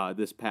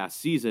this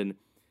past season.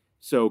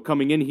 So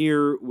coming in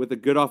here with a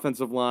good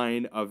offensive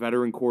line, a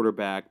veteran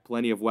quarterback,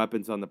 plenty of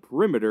weapons on the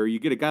perimeter, you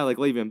get a guy like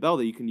Le'Veon Bell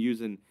that you can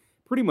use in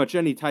pretty much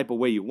any type of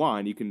way you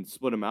want. You can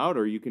split him out,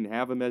 or you can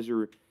have him as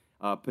your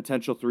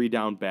potential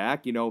 3-down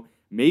back.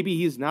 Maybe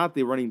he's not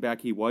the running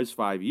back he was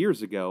 5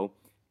 years ago,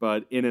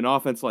 but in an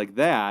offense like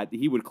that,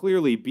 he would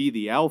clearly be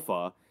the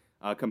alpha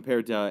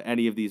compared to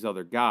any of these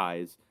other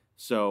guys.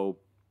 So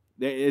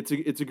it's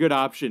a good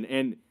option.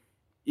 And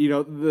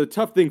the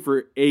tough thing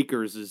for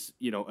Akers is,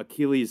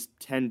 Achilles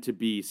tend to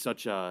be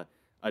such a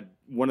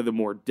one of the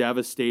more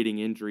devastating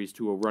injuries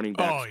to a running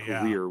back's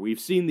career. We've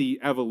seen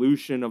the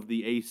evolution of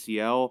the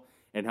ACL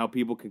and how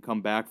people can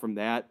come back from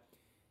that.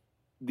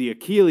 The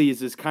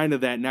Achilles is kind of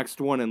that next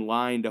one in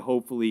line to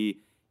hopefully,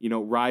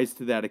 rise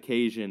to that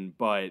occasion.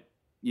 But,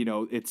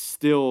 it's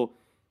still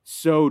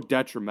so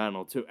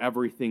detrimental to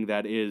everything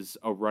that is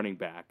a running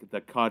back. The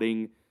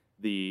cutting,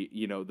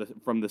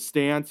 from the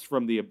stance,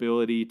 from the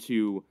ability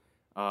to,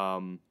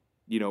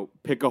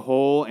 pick a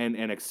hole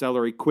and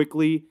accelerate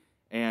quickly.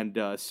 And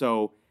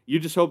so you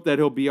just hope that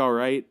he'll be all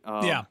right.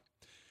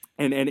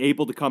 And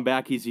able to come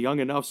back. He's young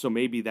enough, so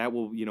maybe that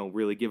will,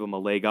 really give him a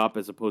leg up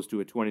as opposed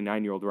to a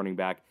 29-year-old running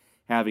back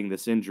having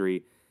this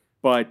injury.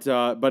 But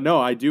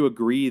no, I do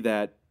agree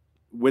that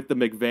with the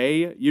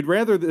McVay, you'd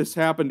rather this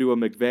happen to a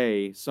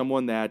McVay,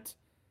 someone that,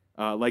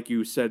 like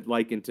you said,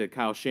 likened to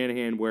Kyle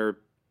Shanahan, where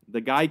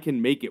the guy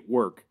can make it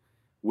work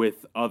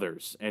with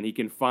others, and he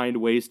can find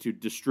ways to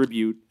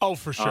distribute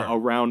for sure.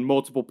 Around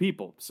multiple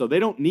people. So they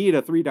don't need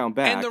a 3-down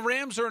back. And the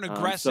Rams are an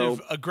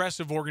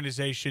aggressive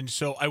organization,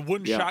 so I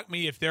wouldn't shock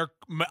me if they're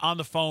on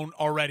the phone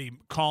already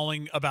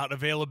calling about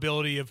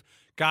availability of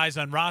guys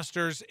on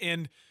rosters,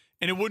 and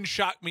it wouldn't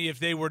shock me if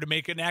they were to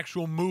make an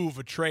actual move,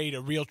 a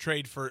real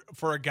trade for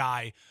a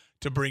guy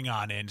to bring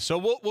on in. So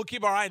we'll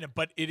keep our eye on it,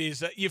 but it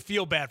is you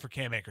feel bad for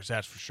Cam Akers,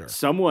 that's for sure.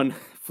 Someone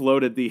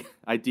floated the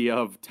idea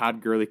of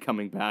Todd Gurley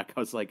coming back. I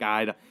was like,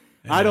 I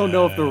don't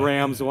know if the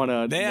Rams want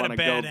to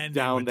go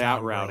down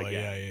that route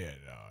again.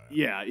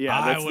 Yeah.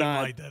 I wouldn't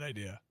like that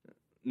idea.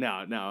 No,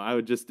 I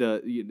would just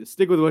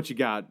stick with what you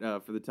got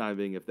for the time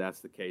being if that's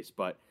the case.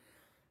 But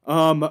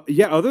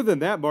other than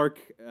that, Mark,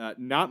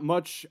 not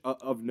much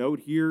of note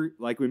here.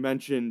 Like we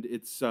mentioned,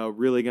 it's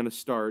really going to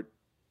start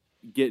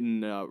getting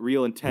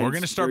real intense. We're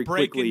going to start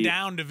breaking quickly.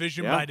 Down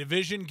division by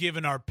division,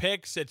 giving our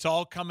picks. It's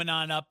all coming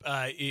on up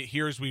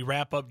here as we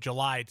wrap up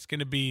July. It's going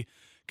to be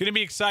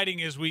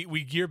exciting as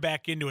we gear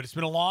back into it. It's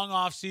been a long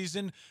off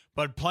season,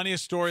 but plenty of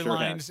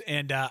storylines,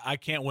 and I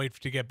can't wait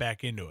to get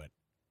back into it.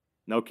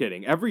 No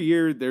kidding. Every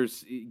year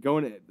there's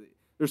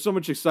so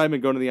much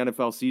excitement going to the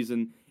NFL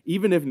season.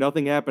 Even if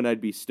nothing happened, I'd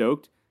be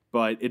stoked.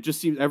 But it just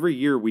seems every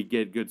year we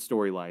get good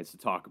storylines to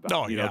talk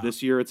about.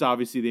 This year it's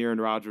obviously the Aaron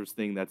Rodgers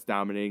thing that's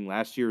dominating.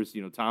 Last year's,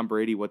 Tom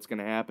Brady, what's going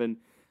to happen?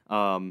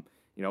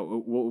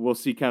 We'll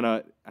see kind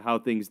of how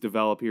things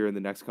develop here in the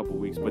next couple of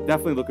weeks. But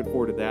definitely looking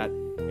forward to that.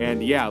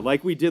 And,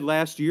 like we did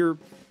last year,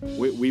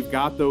 we've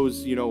got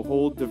those,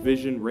 whole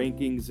division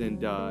rankings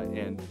and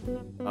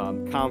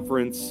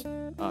conference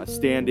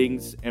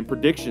standings and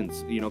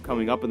predictions,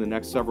 coming up in the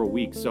next several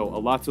weeks. So a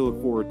lot to look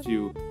forward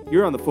to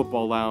here on the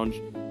Football Lounge.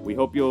 We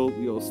hope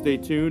you'll stay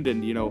tuned,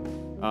 and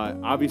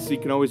obviously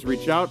you can always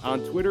reach out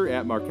on Twitter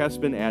at Mark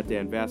Hespin, at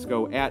Dan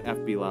Vasco, at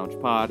FB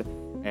Lounge Pod,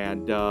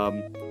 and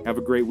have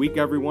a great week,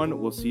 everyone.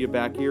 We'll see you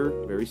back here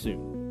very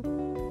soon.